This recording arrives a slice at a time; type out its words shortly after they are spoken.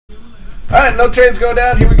Alright, no trades go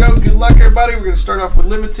down. Here we go. Good luck, everybody. We're going to start off with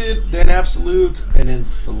limited, then absolute, and then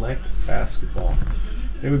select basketball.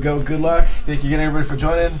 Here we go. Good luck. Thank you again, everybody, for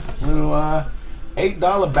joining. A little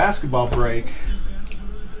 $8 basketball break.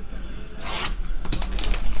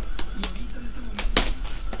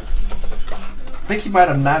 I think he might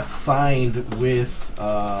have not signed with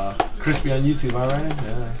Crispy on YouTube, all right?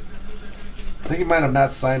 Yeah. I think he might have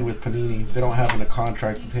not signed with Panini. They don't have a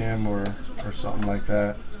contract with him or something like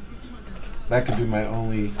that. That could be my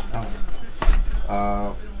only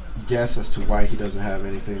guess as to why he doesn't have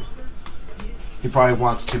anything. He probably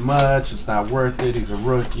wants too much. It's not worth it. He's a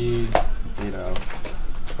rookie. You know,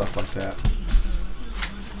 stuff like that.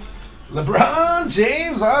 LeBron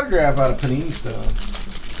James autograph out of Panini stuff.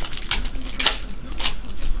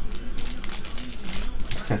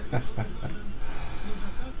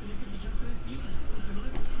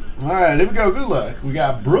 Alright, here we go. Good luck. We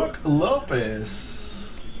got Brook Lopez.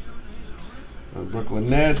 The Brooklyn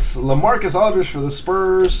Nets. LaMarcus Aldridge for the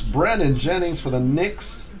Spurs. Brandon Jennings for the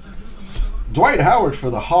Knicks. Dwight Howard for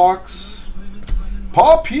the Hawks.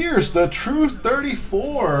 Paul Pierce, the True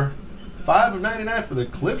 34. 5 of 99 for the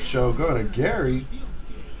Clip Show. Going to Gary.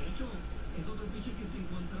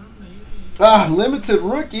 Limited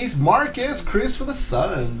rookies. Marcus Chris for the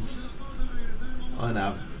Suns. Oh,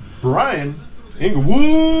 now Brian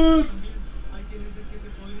Inglewood.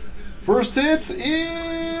 First hit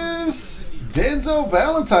is Denzel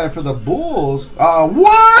Valentine for the Bulls. 1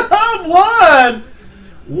 of 1.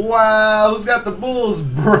 Wow, who's got the Bulls?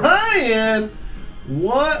 Brian.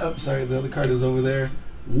 What? I'm sorry, the other card is over there.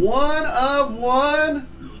 1 of 1.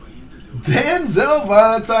 Denzel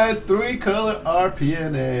Valentine, 3-color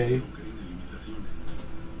RPNA.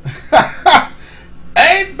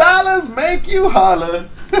 $8 make you holler.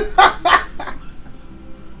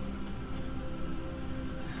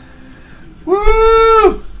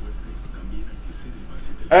 Woo!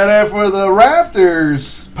 And then for the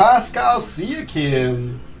Raptors, Pascal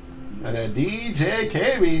Siakam and a DJ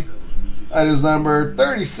KB. That is number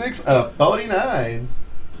 36 of 49.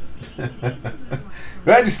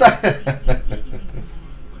 Glad you started.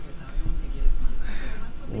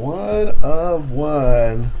 1 of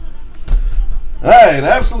 1. All right,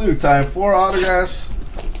 absolute time. 4 autographs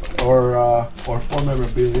or 4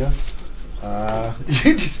 memorabilia.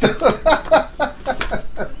 You just.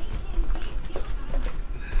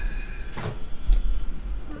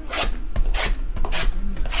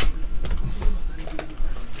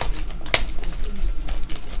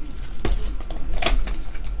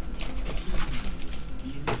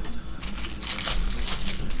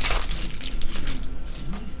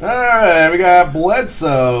 Alright, we got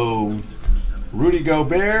Bledsoe, Rudy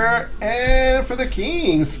Gobert, and for the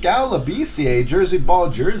Kings, Scalabrine, jersey ball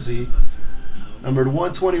jersey, numbered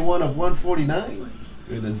 121 of 149.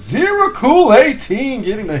 And a Zero Cool 18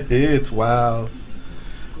 getting the hits. Wow.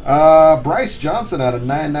 Bryce Johnson out of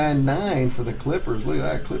 999 for the Clippers. Look at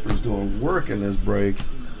that. Clippers doing work in this break.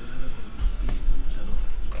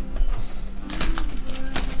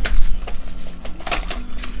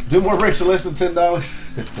 Do more breaks for less than $10.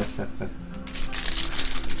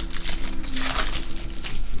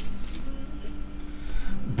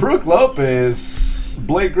 Brook Lopez,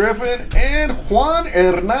 Blake Griffin, and Juan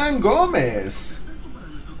Hernan Gomez.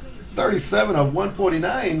 37 of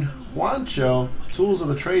 149. Juancho, Tools of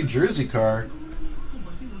the Trade jersey card.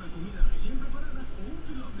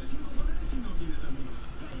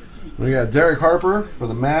 We got Derek Harper for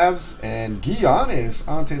the Mavs and Giannis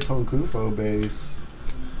Antetokounmpo base.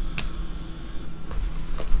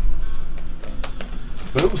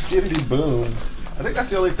 Boom, skiddity boom. I think that's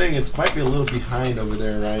the only thing. It might be a little behind over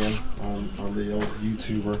there, Ryan, on the old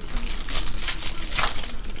YouTuber.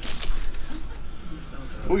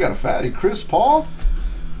 We got a fatty. Chris Paul,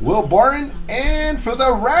 Will Barton, and for the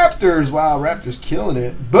Raptors. Wow, Raptors killing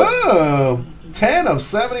it. Boom! 10 of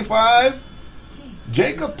 75.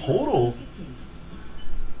 Jacob Poeltl.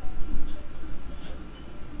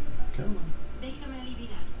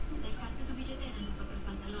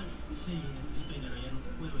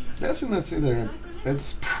 Guessing that's either,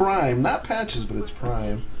 it's prime, not patches, but it's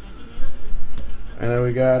prime. And then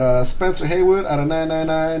we got Spencer Haywood out of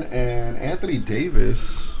 999 and Anthony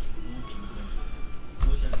Davis.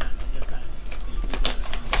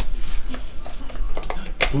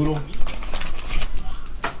 Poodle.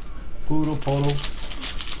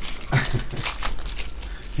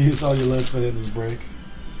 Use all your lunch for this break.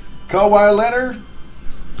 Kawhi Leonard.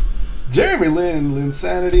 Jeremy Lin,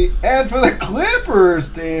 Linsanity, and for the Clippers,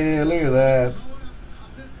 damn, look at that.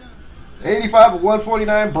 85 of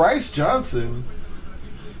 149, Bryce Johnson.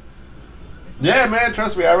 Yeah, man,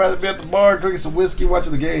 trust me, I'd rather be at the bar drinking some whiskey,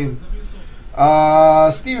 watching the game.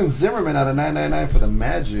 Steven Zimmerman out of 999 for the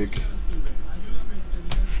Magic.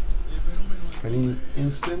 Any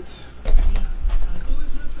instant?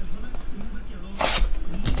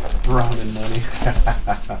 Ramen money.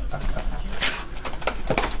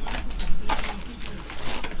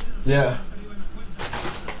 Yeah.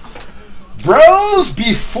 Bros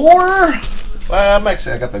before. Well, I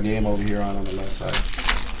got the game over here on the left side.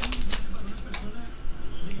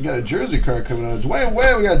 We got a jersey card coming out. Dwayne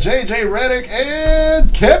Wade, we got JJ Redick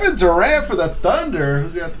and Kevin Durant for the Thunder.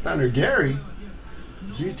 Who got the Thunder? Gary.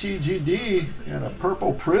 GTGD and a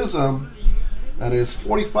purple prism. That is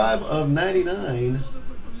 45 of 99.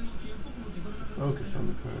 Focus on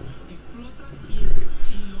the card. That'd be great.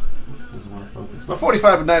 Doesn't want to focus. But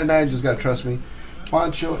 45 of 99, you just got to trust me.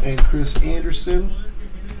 Poncho and Chris Anderson.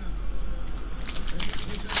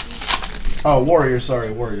 Oh, Warriors.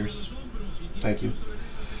 Sorry, Warriors. Thank you.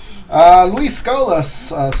 Luis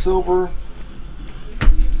Scolas, silver.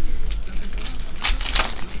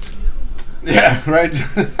 Yeah, right.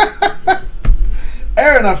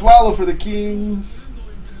 Aaron Aflalo for the Kings.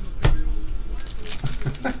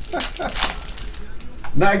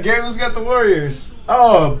 Not Gary, who's got the Warriors?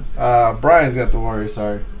 Oh, Brian's got the Warriors,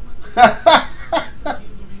 sorry.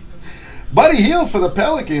 Buddy Hield for the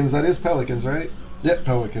Pelicans. That is Pelicans, right? Yep,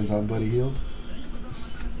 Pelicans on Buddy Hield.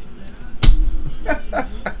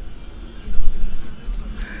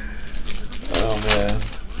 Oh, man.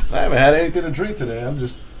 I haven't had anything to drink today. I'm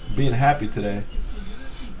just being happy today.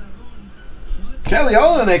 Kelly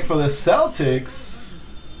Olynyk for the Celtics.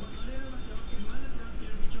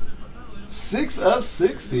 6 of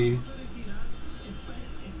 60.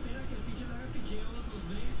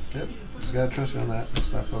 Yep, just gotta trust me on that.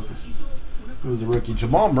 It's not focused. Who was a rookie?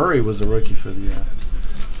 Jamal Murray was a rookie for the.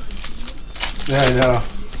 Yeah, I know.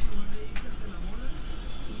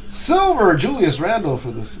 Silver, Julius Randle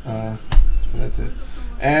for this. That's it.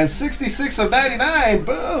 And 66 of 99.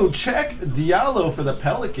 Boom. Check Diallo for the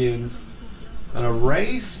Pelicans. An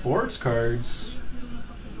array sports cards.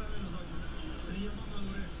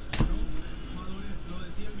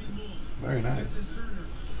 Very nice.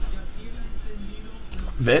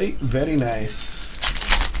 Very, very nice.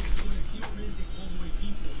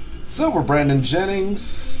 Silver, Brandon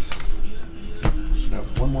Jennings.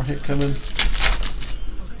 Got one more hit coming.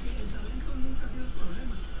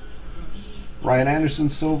 Ryan Anderson,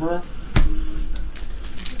 silver.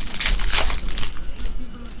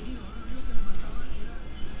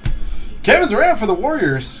 Kevin Durant for the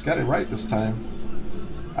Warriors. Got it right this time.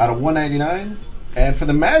 Out of 199. And for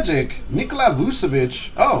the Magic, Nikola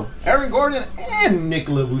Vucevic. Oh, Aaron Gordon and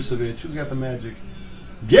Nikola Vucevic. Who's got the Magic?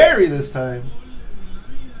 Gary this time.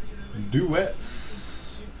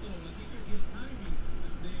 Duets.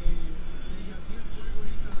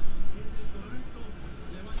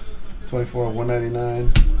 $24 of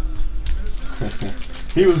 199.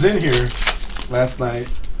 He was in here last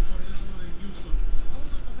night.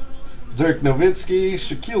 Dirk Nowitzki,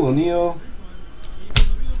 Shaquille O'Neal.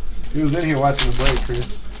 He was in here watching the break,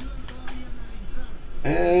 Chris.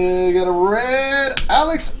 And we got a red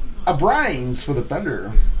Alex Abrines for the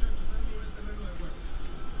Thunder.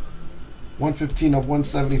 115 of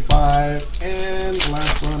 175. And the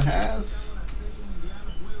last one has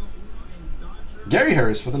Gary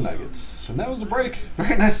Harris for the Nuggets. And that was a break.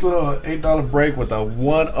 Very nice little $8 break with a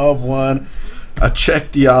 1 of 1, a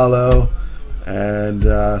check Diallo, and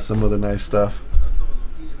some other nice stuff.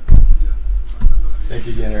 Thank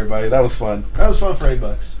you again, everybody. That was fun. That was fun for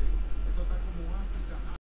 $8.